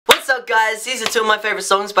up guys, these are two of my favourite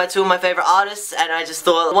songs by two of my favourite artists, and I just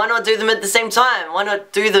thought, why not do them at the same time? Why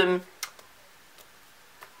not do them...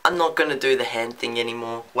 I'm not gonna do the hand thing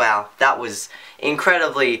anymore. Wow, that was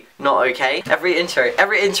incredibly not okay. Every intro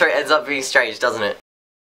ends up being strange, doesn't it?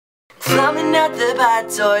 Climbing out the back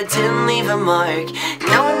door, didn't leave a mark.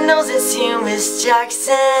 No one knows it's you, Miss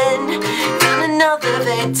Jackson. Found another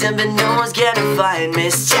victim, but no one's gonna find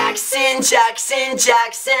Miss Jackson, Jackson,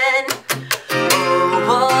 Jackson. Oh,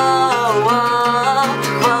 whoa, whoa,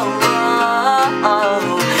 whoa,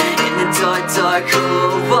 whoa. In the dark, dark, oh,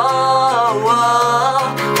 whoa,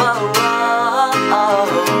 whoa, whoa, whoa.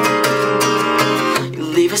 You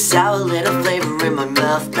leave a sour little flavor in my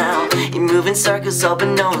mouth now. You move in circles,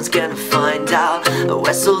 hoping no one's gonna find out. Oh,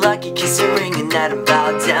 we're so lucky, kiss a ring and that I'm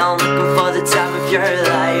bowed down. Looking for the time of your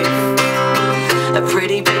life. A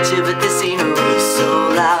pretty picture, but the scenery's so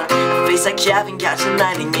loud. A face like Kevin, catching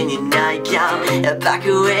lightning in your nightgown. Back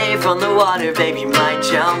away from the water, baby, might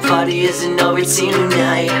drown. Party isn't over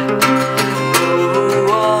tonight. Oh,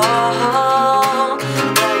 oh, oh.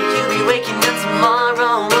 Will you be waking up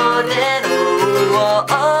tomorrow morning? Oh, oh,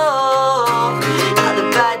 oh. Out the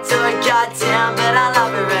back door, goddamn, but I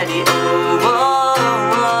love her already. Oh, oh,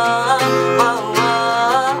 oh, oh,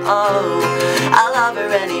 oh, oh. I love her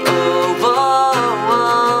already. Oh, oh.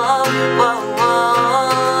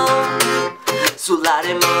 So light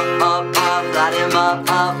him up, light him up,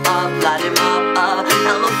 light him up,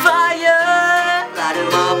 I'm on fire. Light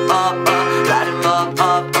him up, light him up,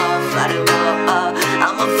 light him up,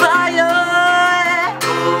 I'm on fire.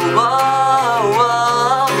 Oh, whoa,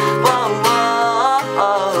 whoa, whoa,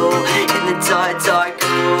 whoa, in the dark, dark,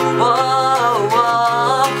 oh,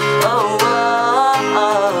 whoa, whoa,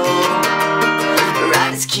 whoa.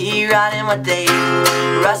 Ride his key, riding what they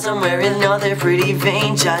ride somewhere in another pretty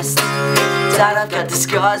vein, just tied up, got the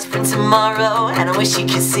scars for tomorrow. And I wish you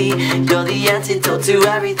could see you're the antidote to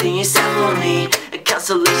everything you said for me. A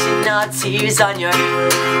consolation, not tears on your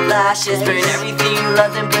lashes. Burn everything you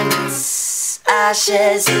loved and burn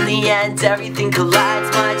ashes. In the end, everything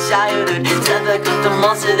collides. My childhood never got the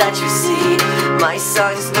monster that you see. My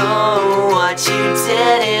songs know what you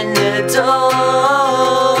did in the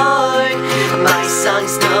dark. My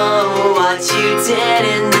songs know what you did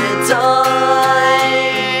in the dark.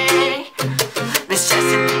 Miss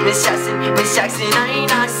Jackson, Miss Jackson, Miss Jackson, I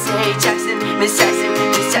not say Jackson, Miss Jackson,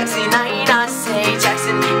 Miss Jackson, I not say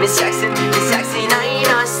Jackson, Miss Jackson, Miss Jackson, I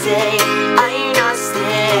not say, I not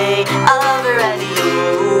say, I love her already.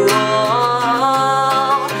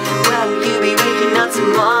 Oh, will you be waking up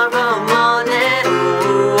tomorrow morning?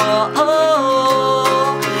 Oh, oh,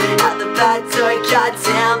 oh, out the back door,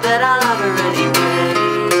 goddamn, but I love her anyway.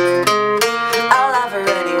 I love her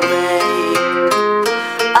anyway.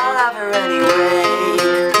 I love her anyway.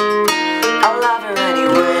 I love her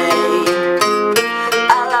anyway.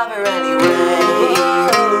 I love her anyway.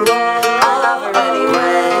 I love her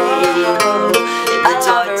anyway. In the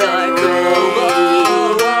dark, dark way.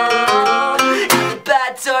 At the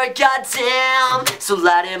back door, goddamn. So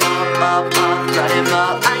light him up, light him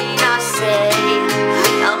up. I ain't not say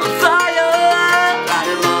I'm on fire. Light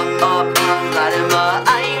him up, light him up. I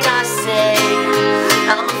ain't not say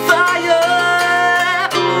I'm on fire.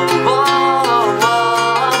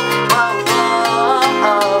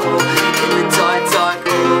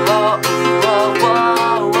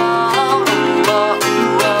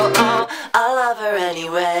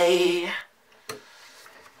 Anyway.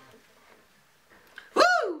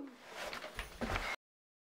 Woo!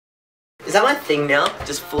 Is that my thing now?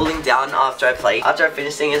 Just falling down after I play? After I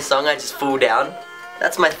finish singing a song, I just fall down?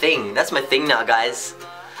 That's my thing. That's my thing now, guys.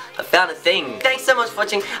 I found a thing. Thanks so much for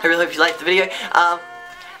watching. I really hope you liked the video.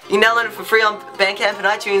 You can download it for free on Bandcamp and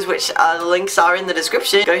iTunes, which the links are in the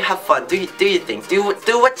description. Go have fun. Do your thing. Do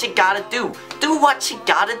what you gotta do. Do what you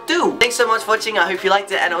gotta do. Thanks so much for watching. I hope you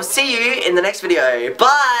liked it, and I'll see you in the next video.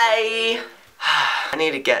 Bye! I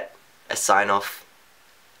need to get a sign off.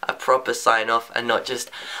 A proper sign off, and not just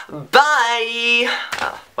bye!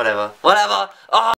 Whatever. Oh.